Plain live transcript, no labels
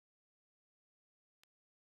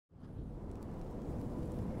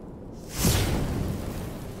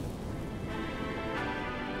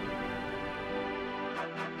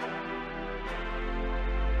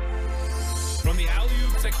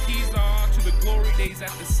days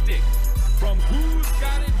at the stick. From who's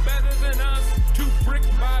got it better than us to brick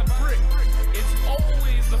by brick. It's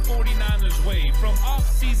always the 49ers way, from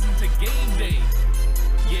off-season to game day.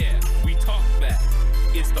 Yeah, we talk back.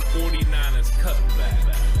 It's the 49ers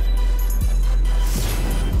Cutback.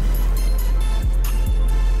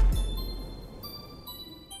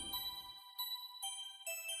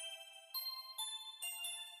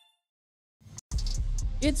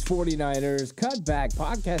 It's 49ers Cutback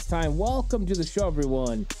podcast time. Welcome to the show,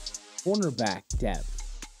 everyone. Cornerback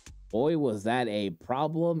depth. Boy, was that a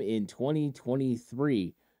problem in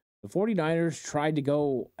 2023. The 49ers tried to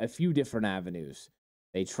go a few different avenues.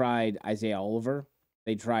 They tried Isaiah Oliver.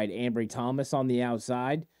 They tried Ambry Thomas on the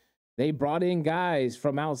outside. They brought in guys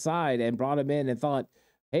from outside and brought him in and thought,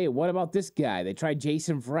 hey, what about this guy? They tried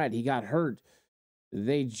Jason Verrett. He got hurt.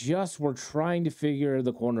 They just were trying to figure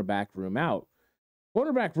the cornerback room out.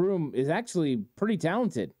 Cornerback room is actually pretty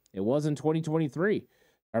talented. It was in 2023.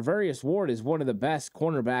 Charvarius Ward is one of the best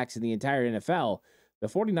cornerbacks in the entire NFL. The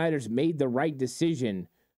 49ers made the right decision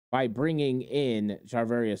by bringing in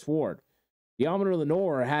Charvarius Ward. Deommodore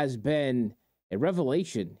Lenoir has been a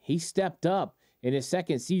revelation. He stepped up in his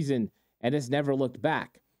second season and has never looked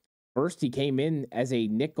back. First, he came in as a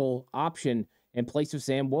nickel option in place of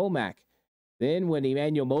Sam Womack. Then when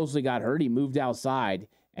Emmanuel Mosley got hurt, he moved outside.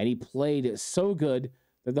 And he played so good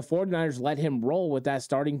that the 49ers let him roll with that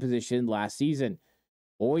starting position last season.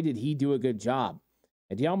 Boy, did he do a good job.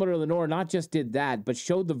 And Deommodore Lenoir not just did that, but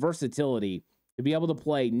showed the versatility to be able to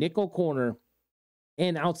play nickel corner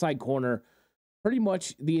and outside corner pretty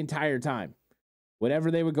much the entire time. Whenever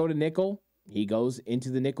they would go to nickel, he goes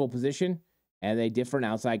into the nickel position, and a different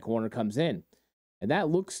outside corner comes in. And that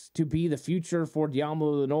looks to be the future for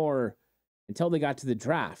Deommodore Lenoir until they got to the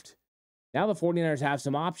draft. Now the 49ers have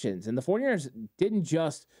some options, and the 49ers didn't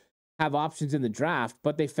just have options in the draft,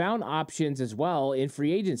 but they found options as well in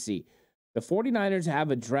free agency. The 49ers have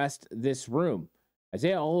addressed this room.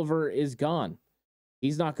 Isaiah Oliver is gone.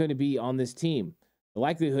 He's not going to be on this team. The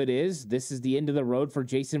likelihood is this is the end of the road for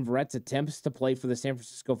Jason Verrett's attempts to play for the San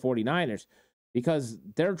Francisco 49ers because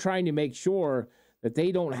they're trying to make sure that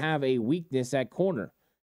they don't have a weakness at corner.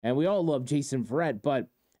 And we all love Jason Verrett, but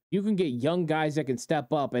you can get young guys that can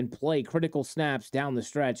step up and play critical snaps down the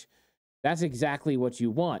stretch. That's exactly what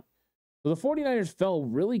you want. So the 49ers felt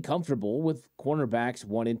really comfortable with cornerbacks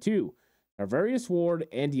 1 and 2, Charvarius Ward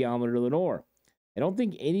and Deommodore Lenoir. I don't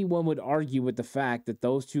think anyone would argue with the fact that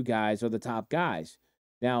those two guys are the top guys.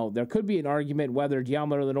 Now, there could be an argument whether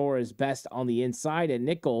Deommodore Lenoir is best on the inside at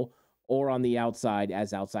nickel or on the outside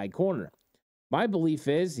as outside corner. My belief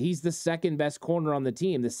is he's the second best corner on the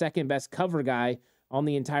team, the second best cover guy on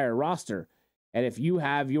the entire roster. And if you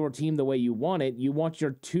have your team the way you want it, you want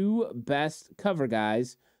your two best cover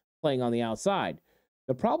guys playing on the outside.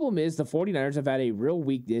 The problem is the 49ers have had a real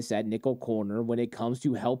weakness at nickel corner when it comes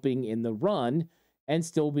to helping in the run and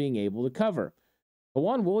still being able to cover.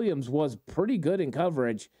 K'Waun Williams was pretty good in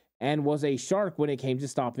coverage and was a shark when it came to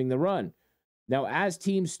stopping the run. Now, as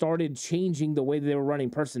teams started changing the way they were running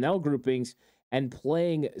personnel groupings and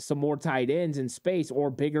playing some more tight ends in space or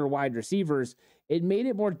bigger wide receivers, it made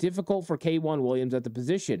it more difficult for K'Waun Williams at the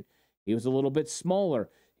position. He was a little bit smaller.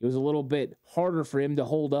 It was a little bit harder for him to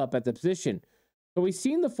hold up at the position. So we've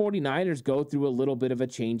seen the 49ers go through a little bit of a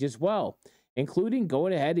change as well, including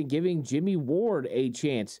going ahead and giving Jimmy Ward a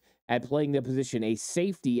chance at playing the position, a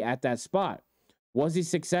safety at that spot. Was he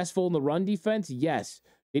successful in the run defense? Yes.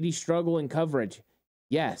 Did he struggle in coverage?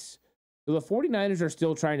 Yes. So the 49ers are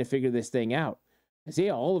still trying to figure this thing out.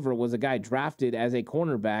 Isaiah Oliver was a guy drafted as a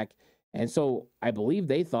cornerback, and so I believe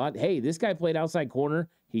they thought, hey, this guy played outside corner.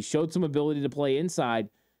 He showed some ability to play inside.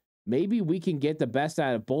 Maybe we can get the best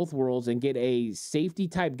out of both worlds and get a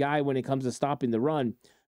safety-type guy when it comes to stopping the run,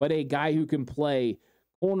 but a guy who can play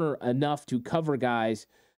corner enough to cover guys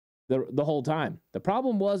the whole time. The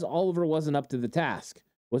problem was Oliver wasn't up to the task.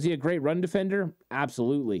 Was he a great run defender?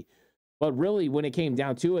 Absolutely. But really, when it came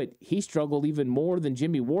down to it, he struggled even more than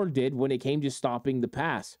Jimmy Ward did when it came to stopping the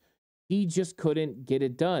pass. He just couldn't get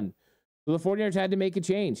it done. So the 49ers had to make a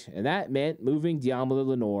change, and that meant moving Deommodore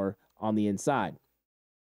Lenoir on the inside.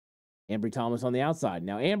 Ambry Thomas on the outside.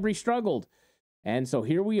 Now, Ambry struggled, and so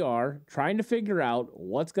here we are trying to figure out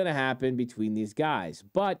what's going to happen between these guys.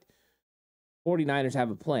 But 49ers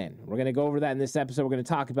have a plan. We're going to go over that in this episode. We're going to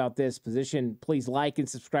talk about this position. Please like and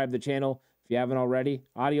subscribe to the channel if you haven't already.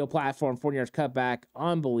 Audio platform, 49ers Cutback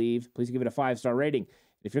on Believe. Please give it a 5-star rating.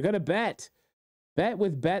 If you're going to bet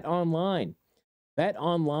with Bet Online. Bet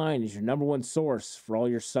Online is your #1 source for all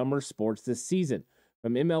your summer sports this season,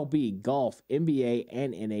 from MLB, golf, NBA,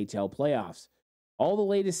 and NHL playoffs. All the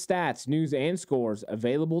latest stats, news, and scores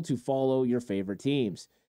available to follow your favorite teams.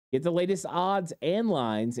 Get the latest odds and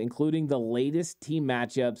lines, including the latest team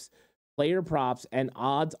matchups, player props, and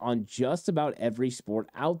odds on just about every sport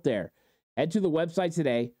out there. Head to the website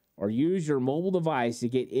today or use your mobile device to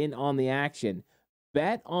get in on the action.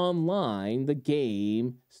 Bet online, the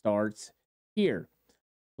game starts here.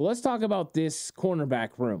 So let's talk about this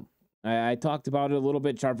cornerback room. I talked about it a little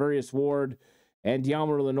bit. Charvarius Ward and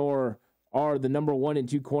Deommodore Lenoir are the number 1 and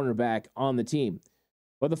 2 cornerback on the team.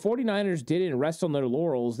 But the 49ers didn't rest on their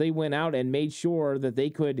laurels. They went out and made sure that they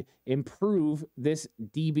could improve this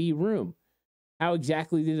DB room. How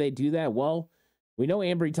exactly did they do that? Well, we know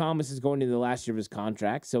Ambry Thomas is going into the last year of his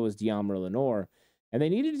contract. So is Deommodore Lenoir. And they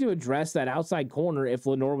needed to address that outside corner if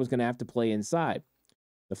Lenoir was going to have to play inside.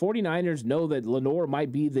 The 49ers know that Lenoir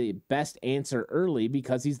might be the best answer early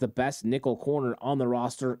because he's the best nickel corner on the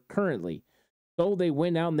roster currently. So they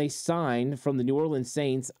went out and they signed from the New Orleans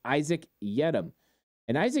Saints Isaac Yiadom.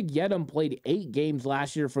 And Isaac Yiadom played 8 games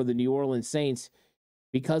last year for the New Orleans Saints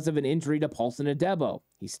because of an injury to Paulson Adebo.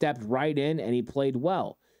 He stepped right in and he played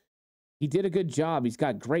well. He did a good job. He's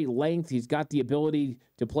got great length. He's got the ability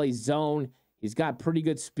to play zone. He's got pretty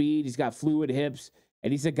good speed. He's got fluid hips.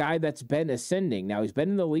 And he's a guy that's been ascending. Now, he's been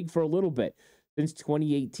in the league for a little bit, since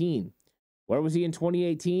 2018. Where was he in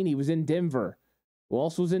 2018? He was in Denver. Who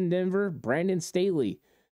else was in Denver? Brandon Staley.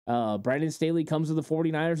 Brandon Staley comes to the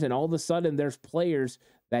 49ers, and all of a sudden there's players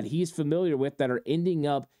that he's familiar with that are ending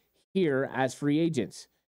up here as free agents.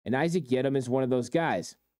 And Isaac Yiadom is one of those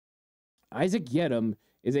guys. Isaac Yiadom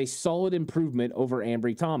is a solid improvement over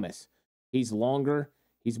Ambry Thomas. He's longer.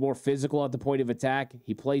 He's more physical at the point of attack.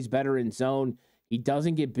 He plays better in zone. He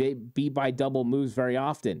doesn't get beat by double moves very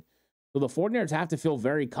often. So the 49ers have to feel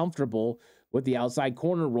very comfortable with the outside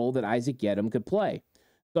corner role that Isaac Yiadom could play.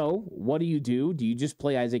 So what do? Do you just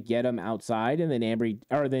play Isaac Yiadom outside and then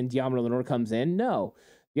Deommodore Lenoir comes in? No.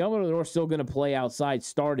 Deommodore Lenoir is still going to play outside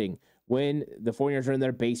starting when the 49ers are in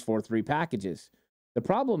their base 4-3 packages. The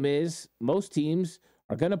problem is most teams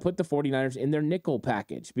are going to put the 49ers in their nickel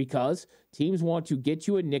package because teams want to get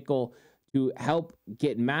you a nickel to help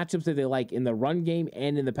get matchups that they like in the run game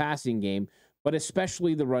and in the passing game, but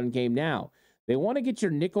especially the run game now. They want to get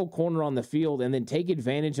your nickel corner on the field and then take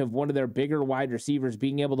advantage of one of their bigger wide receivers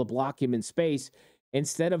being able to block him in space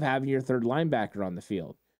instead of having your third linebacker on the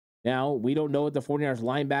field. Now, we don't know what the 49ers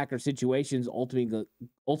linebacker situation is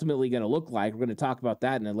ultimately going to look like. We're going to talk about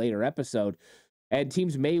that in a later episode. And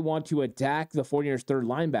teams may want to attack the 49ers third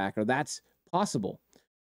linebacker. That's possible.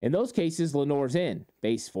 In those cases, Lenoir's in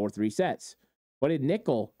base 4-3 sets. But in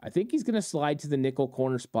nickel, I think he's going to slide to the nickel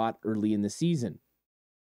corner spot early in the season.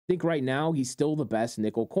 I think right now he's still the best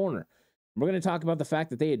nickel corner. We're going to talk about the fact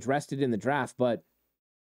that they addressed it in the draft, but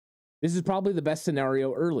this is probably the best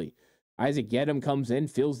scenario early. Isaac Yiadom comes in,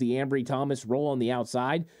 fills the Ambry Thomas role on the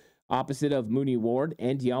outside, opposite of Mooney Ward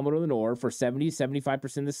and Deommodore Lenoir for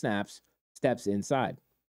 70-75% of the snaps, steps inside.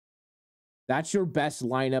 That's your best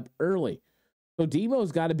lineup early. So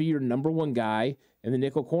Demo's got to be your number 1 guy in the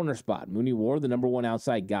nickel corner spot. Mooney Ward, the number 1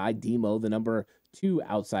 outside guy. Demo, the number 2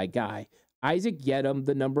 outside guy. Isaac Yiadom,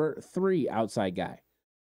 the number 3 outside guy.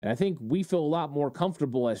 And I think we feel a lot more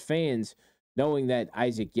comfortable as fans knowing that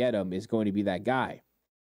Isaac Yiadom is going to be that guy.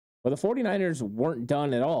 But the 49ers weren't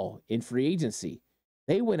done at all in free agency.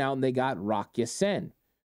 They went out and they got Rock Ya-Sin.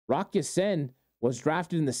 Rock Ya-Sin was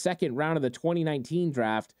drafted in the 2nd round of the 2019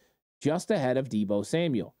 draft, just ahead of Deebo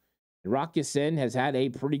Samuel. And Rock Ya-Sin has had a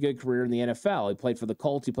pretty good career in the NFL. He played for the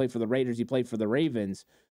Colts, he played for the Raiders, he played for the Ravens.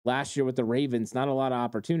 Last year with the Ravens, not a lot of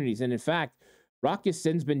opportunities. And in fact, Rock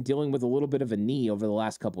Ya-Sin's been dealing with a little bit of a knee over the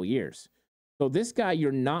last couple years. So this guy,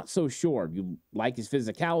 you're not so sure. You like his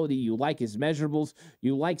physicality, you like his measurables,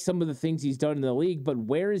 you like some of the things he's done in the league, but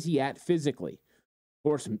where is he at physically? Of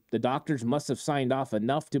course, the doctors must have signed off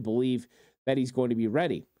enough to believe that he's going to be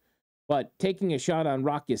ready. But taking a shot on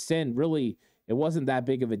Rock Ya-Sin, really, it wasn't that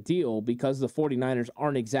big of a deal because the 49ers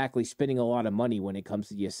aren't exactly spending a lot of money when it comes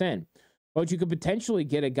to Ya-Sin. But you could potentially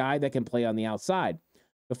get a guy that can play on the outside.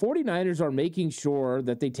 The 49ers are making sure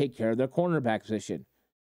that they take care of their cornerback position.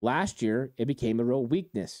 Last year, it became a real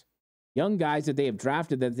weakness. Young guys that they have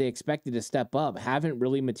drafted that they expected to step up haven't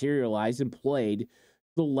really materialized and played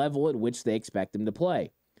the level at which they expect them to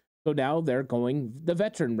play. So now they're going the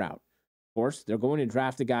veteran route. Of course, they're going to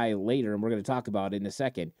draft a guy later, and we're going to talk about it in a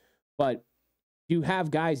second. But you have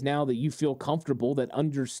guys now that you feel comfortable that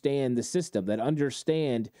understand the system, that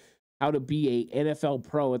understand how to be a NFL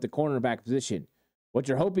pro at the cornerback position. What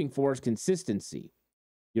you're hoping for is consistency.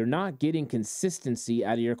 You're not getting consistency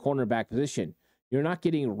out of your cornerback position. You're not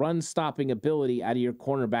getting run-stopping ability out of your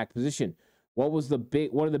cornerback position. What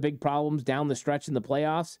are the big problems down the stretch in the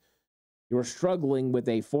playoffs? You were struggling with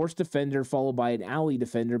a forced defender followed by an alley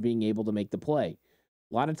defender being able to make the play.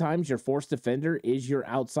 A lot of times your forced defender is your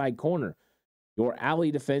outside corner. Your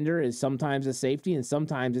alley defender is sometimes a safety and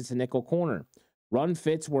sometimes it's a nickel corner. Run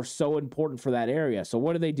fits were so important for that area. So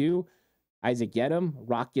what do? Isaac Gedem,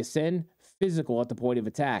 Rock Ya-Sin, physical at the point of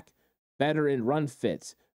attack, better in run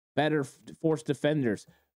fits, better forced defenders,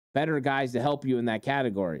 better guys to help you in that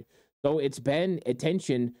category. So it's been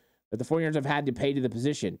attention that the 49ers have had to pay to the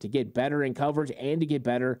position to get better in coverage and to get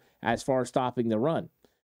better as far as stopping the run.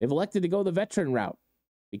 They've elected to go the veteran route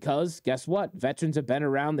because guess what? Veterans have been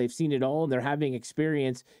around, they've seen it all, and they're having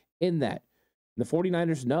experience in that. And the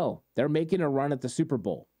 49ers know they're making a run at the Super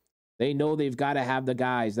Bowl. They know they've got to have the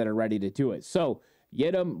guys that are ready to do it. So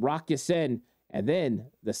Yedem, Rock Ya-Sin, and then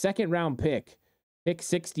the second round pick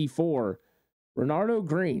 64, Renardo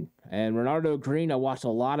Green. And Renardo Green, I watched a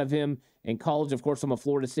lot of him in college. Of course, I'm a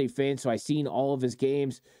Florida State fan, so I've seen all of his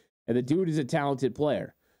games. And the dude is a talented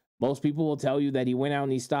player. Most people will tell you that he went out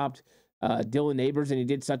and he stopped Dylan Neighbors, and he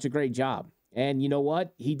did such a great job. And you know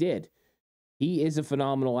what? He did. He is a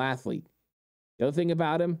phenomenal athlete. The other thing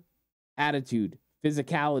about him, attitude,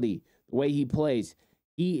 physicality, the way he plays.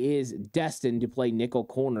 He is destined to play nickel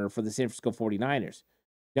corner for the San Francisco 49ers.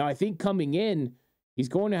 Now, I think coming in, he's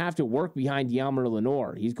going to have to work behind Deommar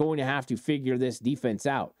Lenoir. He's going to have to figure this defense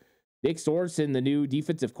out. Nick Sorensen, the new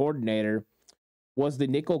defensive coordinator, was the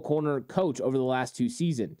nickel corner coach over the last 2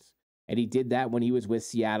 seasons, and he did that when he was with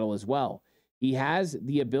Seattle as well. He has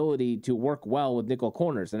the ability to work well with nickel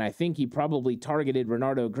corners, and I think he probably targeted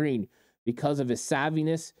Renardo Green because of his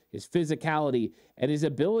savviness, his physicality, and his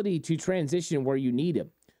ability to transition where you need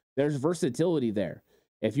him. There's versatility there.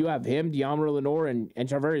 If you have him, Deommar Lenoir, and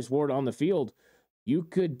Charvarius Ward on the field, you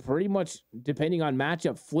could pretty much, depending on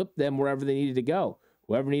matchup, flip them wherever they needed to go.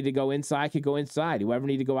 Whoever needed to go inside could go inside. Whoever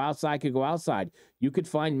needed to go outside could go outside. You could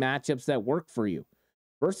find matchups that work for you.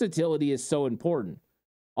 Versatility is so important.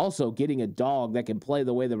 Also, getting a dog that can play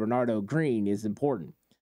the way that Renardo Green is important.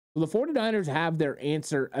 So the 49ers have their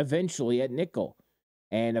answer eventually at nickel.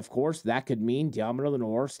 And of course, that could mean Deommar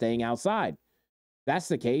Lenoir staying outside. If that's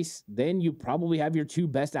the case, then you probably have your 2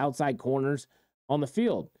 best outside corners on the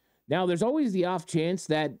field. Now, there's always the off chance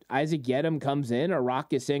that Isaac Gedem comes in or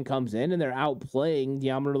Rock Ya-Sin comes in and they're outplaying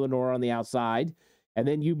Deommar Lenoir on the outside, and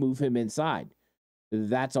then you move him inside.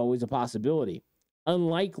 That's always a possibility.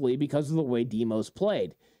 Unlikely because of the way Demo's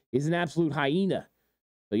played. He's an absolute hyena.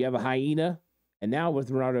 So you have a hyena, and now with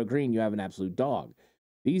Renardo Green, you have an absolute dog.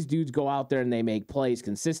 These dudes go out there and they make plays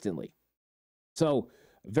consistently. So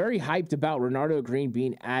very hyped about Renardo Green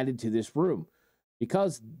being added to this room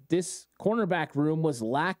because this cornerback room was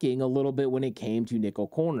lacking a little bit when it came to nickel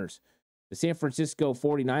corners. The San Francisco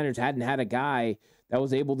 49ers hadn't had a guy that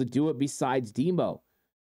was able to do it besides Demo.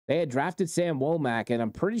 They had drafted Sam Womack, and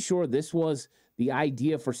I'm pretty sure this was the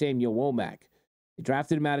idea for Samuel Womack. They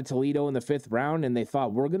drafted him out of Toledo in the 5th round, and they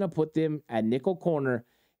thought, we're going to put them at nickel corner.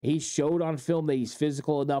 He showed on film that he's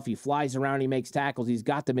physical enough. He flies around. He makes tackles. He's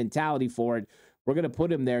got the mentality for it. We're going to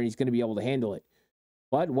put him there, and he's going to be able to handle it.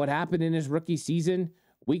 But what happened in his rookie season,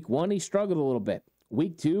 week 1, he struggled a little bit.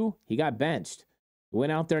 Week 2, he got benched. He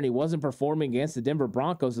went out there, and he wasn't performing against the Denver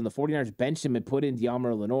Broncos, and the 49ers benched him and put in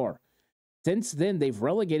Deommar Lenoir. Since then, they've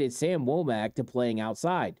relegated Sam Womack to playing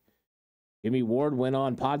outside. Jimmy Ward went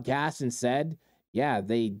on podcast and said, yeah,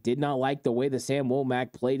 they did not like the way that Sam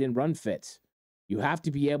Womack played in run fits. You have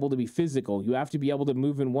to be able to be physical. You have to be able to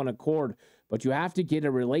move in one accord, but you have to get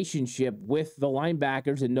a relationship with the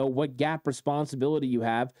linebackers and know what gap responsibility you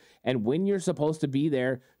have and when you're supposed to be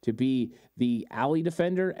there to be the alley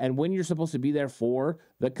defender and when you're supposed to be there for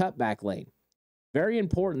the cutback lane. Very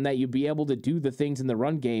important that you be able to do the things in the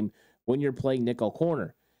run game when you're playing nickel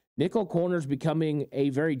corner. Nickel corner is becoming a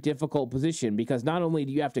very difficult position because not only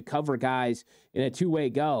do you have to cover guys in a 2-way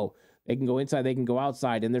go, they can go inside, they can go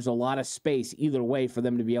outside, and there's a lot of space either way for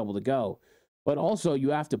them to be able to go. But also you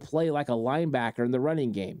have to play like a linebacker in the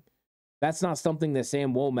running game. That's not something that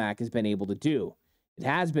Sam Womack has been able to do. It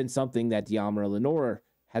has been something that Deommar Lenoir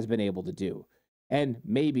has been able to do, and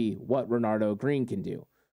maybe what Renardo Green can do.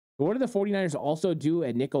 But what did the 49ers also do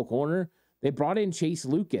at nickel corner? They brought in Chase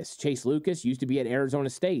Lucas. Chase Lucas used to be at Arizona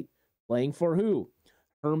State, playing for who?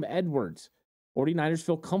 Herm Edwards. 49ers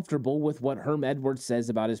feel comfortable with what Herm Edwards says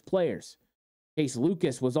about his players. Chase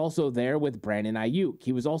Lucas was also there with Brandon Ayuk.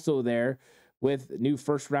 He was also there with new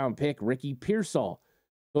first-round pick Ricky Pearsall.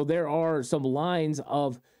 So there are some lines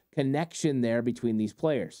of connection there between these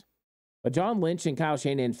players. But John Lynch and Kyle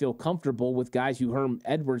Shanahan feel comfortable with guys who Herm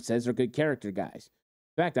Edwards says are good character guys.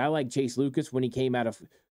 In fact, I like Chase Lucas when he came out of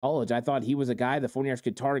college, I thought he was a guy the 49ers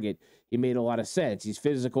could target. He made a lot of sense. He's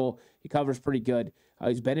physical. He covers pretty good.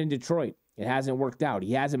 He's been in Detroit. It hasn't worked out.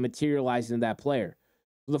 He hasn't materialized into that player.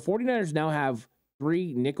 So the 49ers now have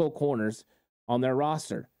 3 nickel corners on their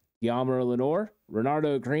roster. Deommodore Lenoir,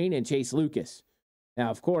 Renardo Green, and Chase Lucas. Now,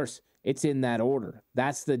 of course, it's in that order.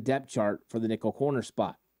 That's the depth chart for the nickel corner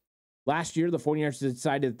spot. Last year, the 49ers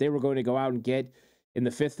decided that they were going to go out and get, in the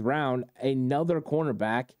 5th round, another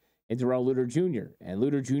cornerback in Darrell Luter Jr. And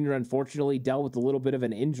Luter Jr. unfortunately dealt with a little bit of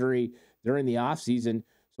an injury during the offseason,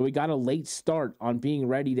 so he got a late start on being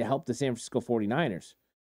ready to help the San Francisco 49ers.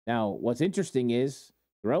 Now, what's interesting is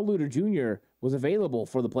Darrell Luter Jr. was available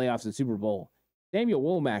for the playoffs and Super Bowl. Samuel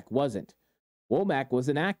Womack wasn't. Womack was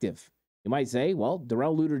inactive. You might say, well,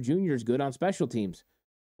 Darrell Luter Jr. is good on special teams.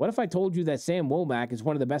 What if I told you that Sam Womack is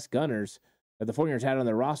one of the best gunners that the 49ers had on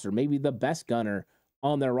their roster, maybe the best gunner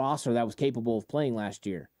on their roster that was capable of playing last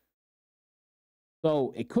year?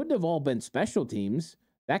 So it couldn't have all been special teams.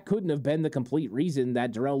 That couldn't have been the complete reason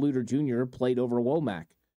that Darrell Luter Jr. played over Womack.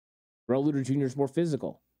 Darrell Luter Jr. is more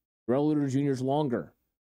physical. Darrell Luter Jr. is longer.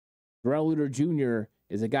 Darrell Luter Jr.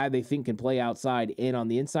 is a guy they think can play outside and on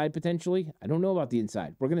the inside potentially. I don't know about the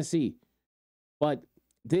inside. We're going to see. But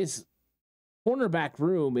this cornerback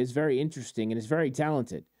room is very interesting and it's very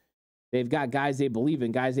talented. They've got guys they believe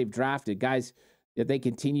in, guys they've drafted, guys that they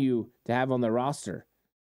continue to have on their roster.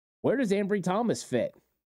 Where does Ambry Thomas fit?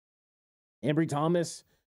 Ambry Thomas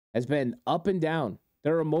has been up and down.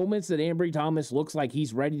 There are moments that Ambry Thomas looks like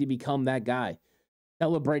he's ready to become that guy.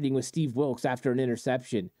 Celebrating with Steve Wilks after an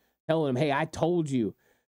interception. Telling him, hey, I told you.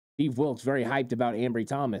 Steve Wilks very hyped about Ambry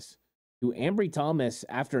Thomas. To Ambry Thomas,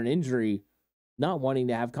 after an injury, not wanting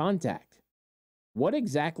to have contact. What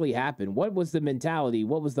exactly happened? What was the mentality?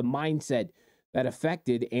 What was the mindset that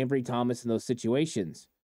affected Ambry Thomas in those situations?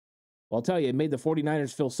 Well, I'll tell you, it made the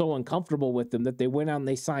 49ers feel so uncomfortable with them that they went out and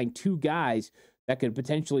they signed 2 guys that could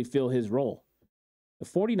potentially fill his role. The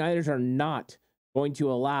 49ers are not going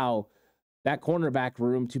to allow that cornerback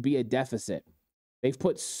room to be a deficit. They've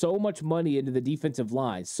put so much money into the defensive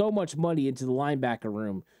line, so much money into the linebacker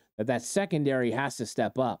room that secondary has to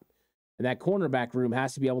step up. And that cornerback room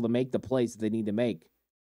has to be able to make the plays that they need to make.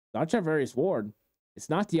 Not Charvarius Ward. It's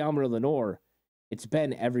not Deommodore Lenoir. It's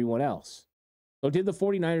been everyone else. So did the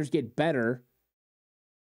 49ers get better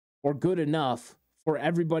or good enough for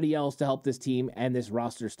everybody else to help this team and this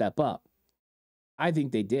roster step up? I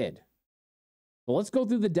think they did. So let's go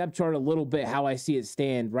through the depth chart a little bit, how I see it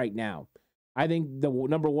stand right now. I think the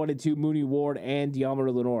number 1 and 2, Mooney Ward and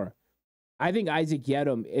Deommodore Lenoir. I think Isaac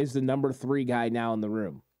Yedem is the number 3 guy now in the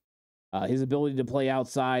room. His ability to play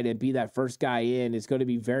outside and be that first guy in is going to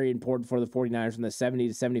be very important for the 49ers in the 70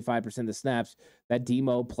 to 75% of the snaps that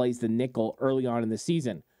Demo plays the nickel early on in the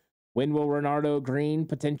season. When will Renardo Green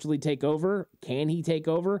potentially take over? Can he take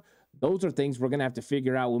over? Those are things we're going to have to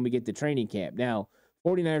figure out when we get to training camp. Now,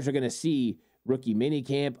 49ers are going to see rookie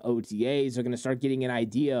minicamp, OTAs. They're going to start getting an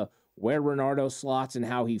idea where Renardo slots and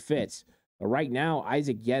how he fits. But right now,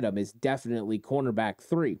 Isaac Yedem is definitely cornerback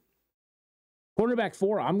 3. Cornerback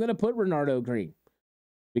 4, I'm going to put Renardo Green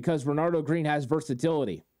because Renardo Green has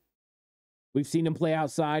versatility. We've seen him play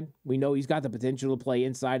outside. We know he's got the potential to play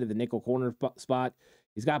inside of the nickel corner spot.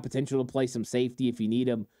 He's got potential to play some safety if you need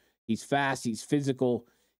him. He's fast. He's physical.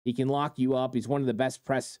 He can lock you up. He's one of the best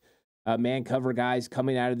press man cover guys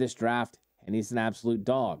coming out of this draft, and he's an absolute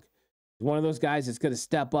dog. He's one of those guys that's going to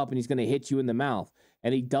step up and he's going to hit you in the mouth,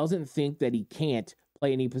 and he doesn't think that he can't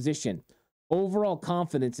play any position. Overall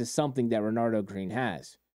confidence is something that Renardo Green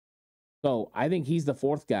has. So I think he's the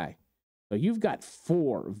 4th guy. So you've got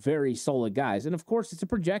 4 very solid guys. And of course, it's a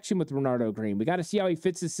projection with Renardo Green. We got to see how he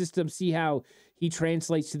fits the system, see how he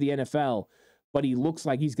translates to the NFL. But he looks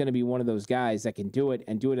like he's going to be one of those guys that can do it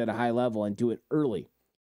and do it at a high level and do it early.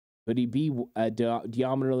 Could he be a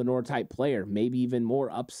Deommodore Lenoir type player? Maybe even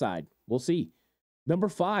more upside. We'll see. Number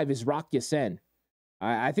 5 is Rock Ya-Sin.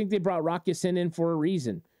 I think they brought Rock Ya-Sin in for a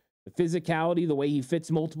reason. The physicality, the way he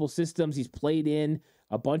fits multiple systems, he's played in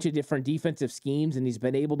a bunch of different defensive schemes, and he's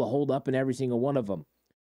been able to hold up in every single one of them.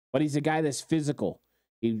 But he's a guy that's physical.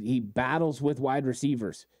 He battles with wide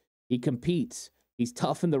receivers. He competes. He's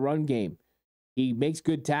tough in the run game. He makes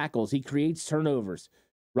good tackles. He creates turnovers.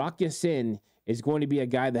 Rock Ya-Sin is going to be a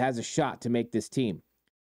guy that has a shot to make this team.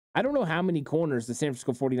 I don't know how many corners the San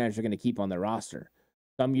Francisco 49ers are going to keep on their roster.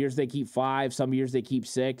 Some years they keep 5, some years they keep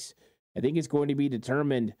 6. I think it's going to be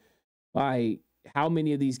determined by how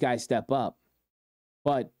many of these guys step up.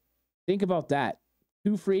 But think about that.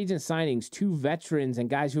 2 free agent signings, 2 veterans, and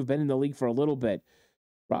guys who have been in the league for a little bit.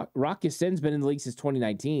 Rock Ya-Sin's been in the league since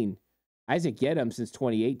 2019. Isaac Yedem since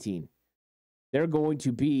 2018. they're going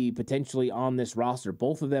to be potentially on this roster.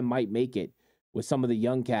 Both of them might make it with some of the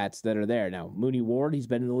young cats that are there. Now, Mooney Ward, he's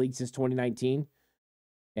been in the league since 2019.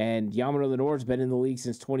 And Yamano Lenoir's been in the league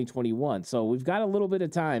since 2021. So we've got a little bit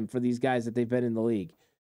of time for these guys that they've been in the league.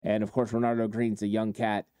 And, of course, Renardo Green's a young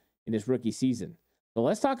cat in his rookie season. So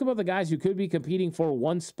let's talk about the guys who could be competing for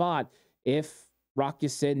one spot if Rock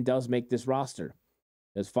Ya-Sin does make this roster.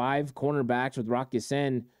 There's 5 cornerbacks with Rock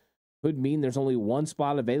Ya-Sin. Could mean there's only one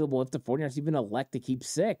spot available if the 49ers even elect to keep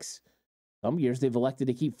 6. Some years they've elected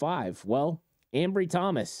to keep 5. Well, Ambry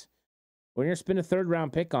Thomas, 49ers spent a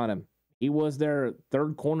 3rd-round pick on him. He was their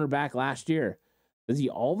 3rd cornerback last year. Does he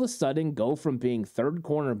all of a sudden go from being 3rd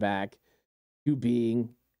cornerback to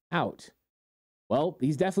being out? Well,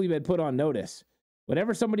 he's definitely been put on notice.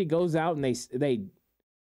 Whenever somebody goes out and they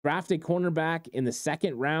draft a cornerback in the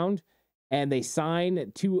 2nd round and they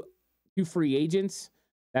sign two free agents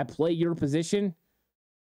that play your position,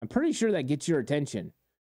 I'm pretty sure that gets your attention.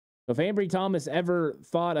 So if Ambry Thomas ever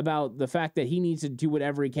thought about the fact that he needs to do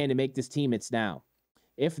whatever he can to make this team, it's now.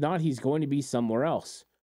 If not, he's going to be somewhere else.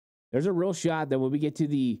 There's a real shot that when we get to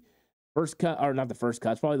the first cut, or not the first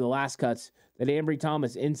cuts, probably the last cuts, that Ambry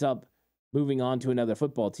Thomas ends up moving on to another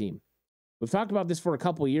football team. We've talked about this for a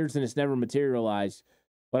couple of years and it's never materialized,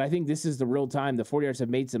 but I think this is the real time the 49ers have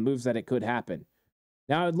made some moves that it could happen.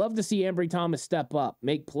 Now, I'd love to see Ambry Thomas step up,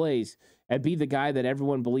 make plays, and be the guy that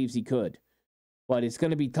everyone believes he could, but it's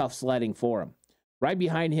going to be tough sledding for him. Right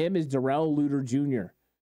behind him is Darrell Luter Jr.,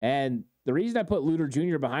 and the reason I put Luter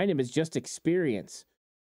Jr. behind him is just experience.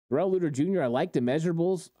 Darrell Luter Jr., I like the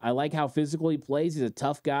measurables. I like how physical he plays. He's a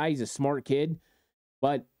tough guy. He's a smart kid.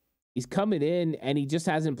 But he's coming in, and he just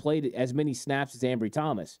hasn't played as many snaps as Ambry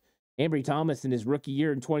Thomas. Ambry Thomas, in his rookie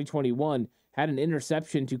year in 2021, had an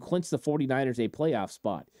interception to clinch the 49ers a playoff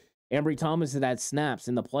spot. Ambry Thomas had snaps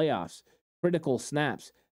in the playoffs, critical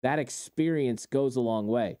snaps. That experience goes a long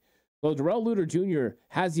way. So Darrell Luter Jr.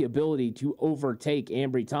 has the ability to overtake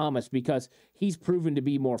Ambry Thomas because he's proven to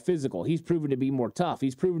be more physical. He's proven to be more tough.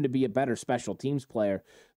 He's proven to be a better special teams player.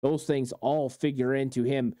 Those things all figure into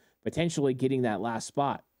him potentially getting that last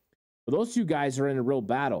spot. But those two guys are in a real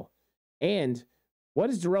battle. And what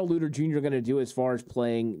is Darrell Luter Jr. going to do as far as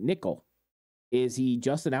playing nickel? Is he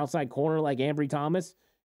just an outside corner like Ambry Thomas?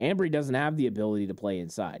 Ambry doesn't have the ability to play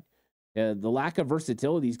inside. The lack of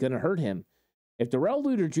versatility is going to hurt him. If Darrell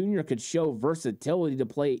Luter Jr. could show versatility to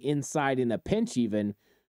play inside in a pinch even,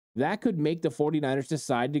 that could make the 49ers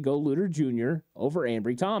decide to go Luter Jr. over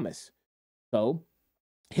Ambry Thomas. So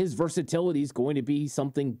his versatility is going to be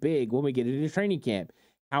something big when we get into training camp.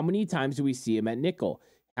 How many times do we see him at nickel?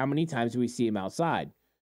 How many times do we see him outside?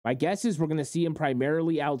 My guess is we're going to see him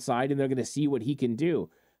primarily outside, and they're going to see what he can do.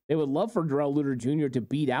 They would love for Darrell Luter Jr. to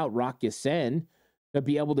beat out Rock Ya-Sin, to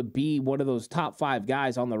be able to be one of those top 5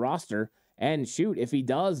 guys on the roster. And shoot, if he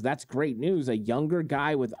does, that's great news. A younger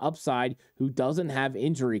guy with upside who doesn't have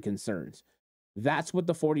injury concerns. That's what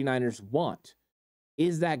the 49ers want.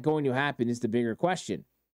 Is that going to happen is the bigger question.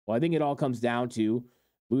 Well, I think it all comes down to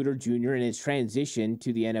Luter Jr. and his transition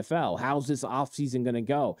to the NFL. How's this offseason going to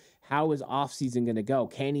go? How is offseason going to go?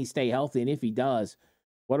 Can he stay healthy? And if he does,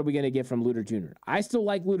 what are we going to get from Luter Jr.? I still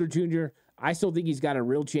like Luter Jr. I still think he's got a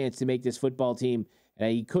real chance to make this football team.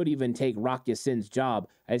 And he could even take Rock Ya-Sin's job.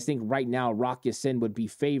 I just think right now Rock Ya-Sin would be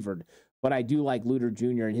favored. But I do like Luter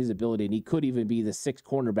Jr. and his ability, and he could even be the 6th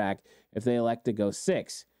cornerback if they elect to go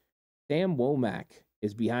 6. Sam Womack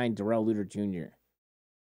is behind Darrell Luter Jr.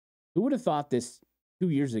 Who would have thought this 2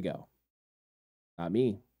 years ago? Not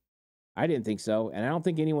me. I didn't think so, and I don't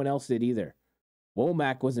think anyone else did either.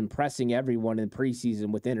 Womack was impressing everyone in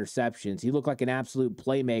preseason with interceptions. He looked like an absolute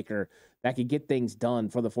playmaker that could get things done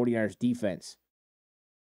for the 49ers defense.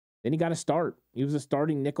 Then he got a start. He was a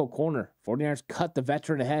starting nickel corner. 49ers cut the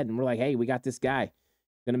veteran ahead, and we're like, hey, we got this guy.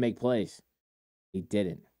 He's going to make plays. He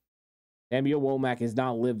didn't. Samuel Womack has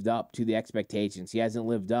not lived up to the expectations. He hasn't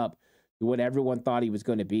lived up to what everyone thought he was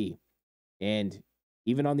going to be. And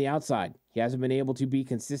even on the outside, he hasn't been able to be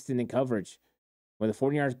consistent in coverage. When the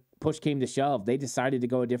 49ers push came to shove, they decided to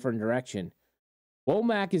go a different direction.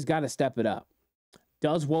 Womack has got to step it up.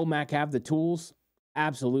 Does Womack have the tools?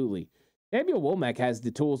 Absolutely. Samuel Womack has the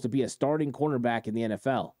tools to be a starting cornerback in the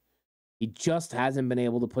NFL. He just hasn't been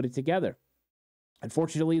able to put it together.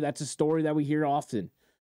 Unfortunately, that's a story that we hear often,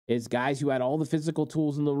 is guys who had all the physical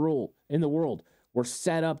tools in the world were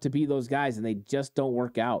set up to be those guys, and they just don't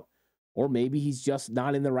work out. Or maybe he's just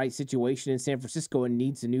not in the right situation in San Francisco and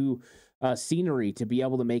needs a new scenery to be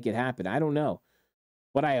able to make it happen. I don't know.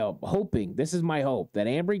 But I am hoping, this is my hope, that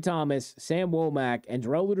Ambry Thomas, Sam Womack, and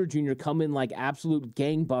Darrell Luter Jr. come in like absolute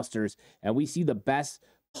gangbusters, and we see the best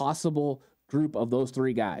possible group of those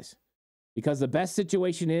 3 guys. because the best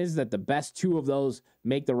situation is that the best two of those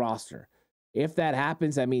make the roster. If that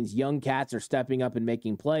happens, that means young cats are stepping up and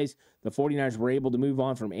making plays. The 49ers were able to move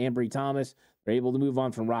on from Ambry Thomas. They're able to move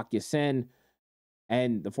on from Rock Ya-Sin,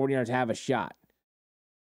 and the 49ers have a shot.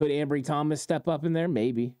 Could Ambry Thomas step up in there?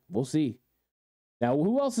 Maybe. We'll see. Now,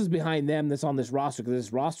 who else is behind them that's on this roster? Because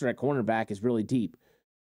this roster at cornerback is really deep.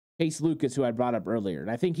 Chase Lucas, who I brought up earlier.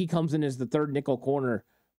 And I think he comes in as the third nickel corner,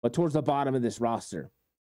 but towards the bottom of this roster.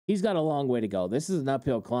 He's got a long way to go. This is an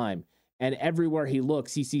uphill climb. And everywhere he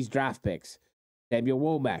looks, he sees draft picks. Samuel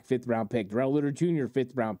Womack, 5th-round pick. Darrell Luter Jr.,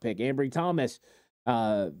 5th-round pick. Ambry Thomas,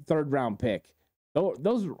 3rd-round pick.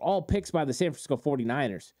 Those are all picks by the San Francisco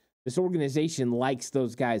 49ers. This organization likes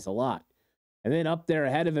those guys a lot. And then up there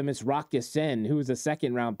ahead of him is Rock Ya-Sin, who was a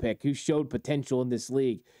 2nd-round pick, who showed potential in this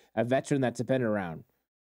league, a veteran that's been around.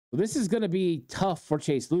 So this is going to be tough for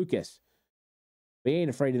Chase Lucas. But he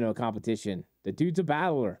ain't afraid of no competition. The dude's a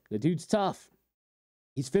battler. The dude's tough.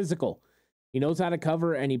 He's physical. He knows how to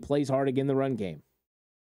cover, and he plays hard again in the run game.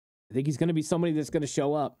 I think he's going to be somebody that's going to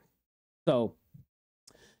show up. So,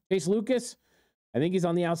 Chase Lucas, I think he's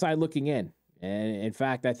on the outside looking in. And in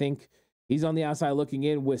fact, I think he's on the outside looking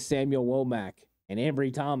in with Samuel Womack and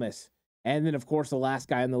Ambry Thomas. And then, of course, the last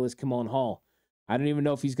guy on the list, Kamon Hall. I don't even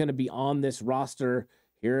know if he's going to be on this roster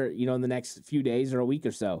here, in the next few days or a week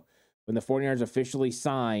or so when the 49ers officially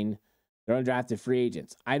sign their undrafted free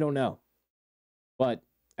agents. I don't know. But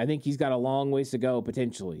I think he's got a long ways to go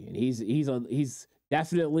potentially, and he's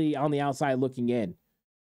definitely on the outside looking in.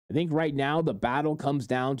 I think right now the battle comes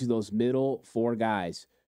down to those middle 4 guys: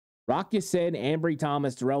 Rock Ya-Sin, Ambry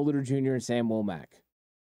Thomas, Darrell Luter Jr., and Sam Womack.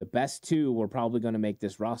 The best 2 were probably going to make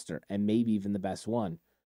this roster, and maybe even the best 1.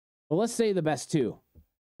 But let's say the best 2.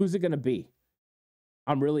 Who's it going to be?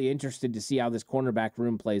 I'm really interested to see how this cornerback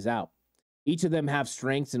room plays out. Each of them have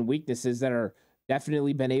strengths and weaknesses that are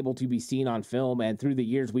definitely been able to be seen on film, and through the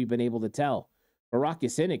years we've been able to tell. For Rock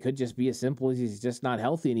Ya-Sin, it could just be as simple as he's just not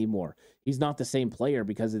healthy anymore. He's not the same player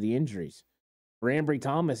because of the injuries. For Ambry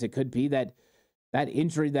Thomas, it could be that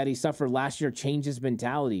injury that he suffered last year changed his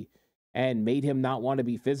mentality and made him not want to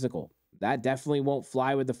be physical. That definitely won't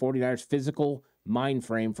fly with the 49ers' physical mind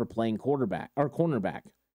frame for playing quarterback or cornerback.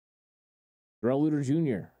 Darrell Luter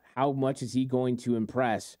Jr., how much is he going to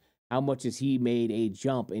impress? How much has he made a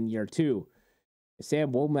jump in year 2?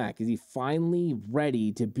 Sam Womack, is he finally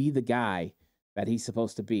ready to be the guy that he's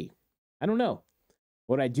supposed to be? I don't know.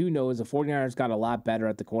 What I do know is the 49ers got a lot better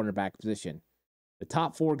at the cornerback position. The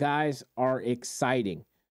top 4 guys are exciting.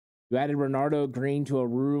 You added Renardo Green to a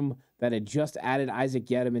room that had just added Isaac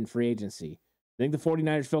Yiadom in free agency. I think the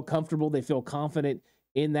 49ers feel comfortable. They feel confident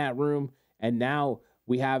in that room. And now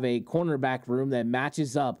we have a cornerback room that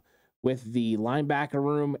matches up with the linebacker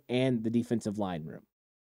room and the defensive line room.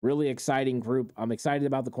 Really exciting group. I'm excited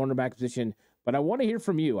about the cornerback position, but I want to hear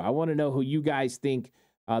from you. I want to know who you guys think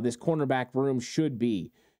this cornerback room should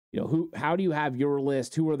be. How do you have your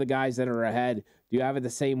list? Who are the guys that are ahead? Do you have it the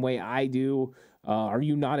same way I do? Are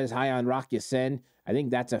you not as high on Rock Ya-Sin? I think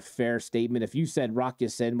that's a fair statement. If you said Rock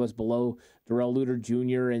Ya-Sin was below Darrell Luter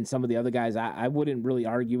Jr. and some of the other guys, I wouldn't really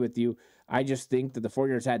argue with you. I just think that the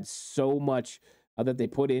 49ers had so much that they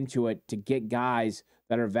put into it to get guys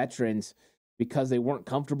that are veterans because they weren't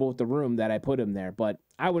comfortable with the room that I put them there. But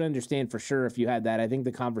I would understand for sure if you had that. I think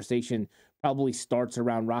the conversation probably starts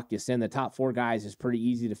around Rock Ya-Sin. The top 4 guys is pretty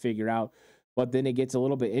easy to figure out, but then it gets a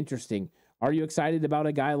little bit interesting. Are you excited about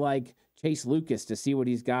a guy like Chase Lucas to see what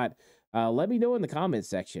he's got? Let me know in the comments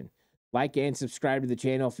section. Like and subscribe to the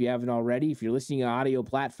channel if you haven't already. If you're listening on audio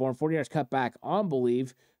platform, 49ers Cutback on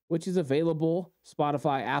Believe, which is available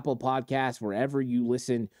Spotify, Apple Podcasts, wherever you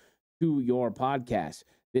listen to your podcast.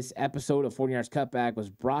 This episode of 49ers Cutback was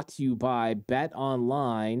brought to you by Bet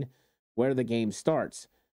Online, where the game starts.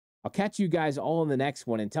 I'll catch you guys all in the next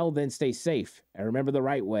one. Until then, stay safe. And remember, the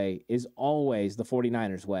right way is always the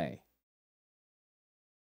 49ers way.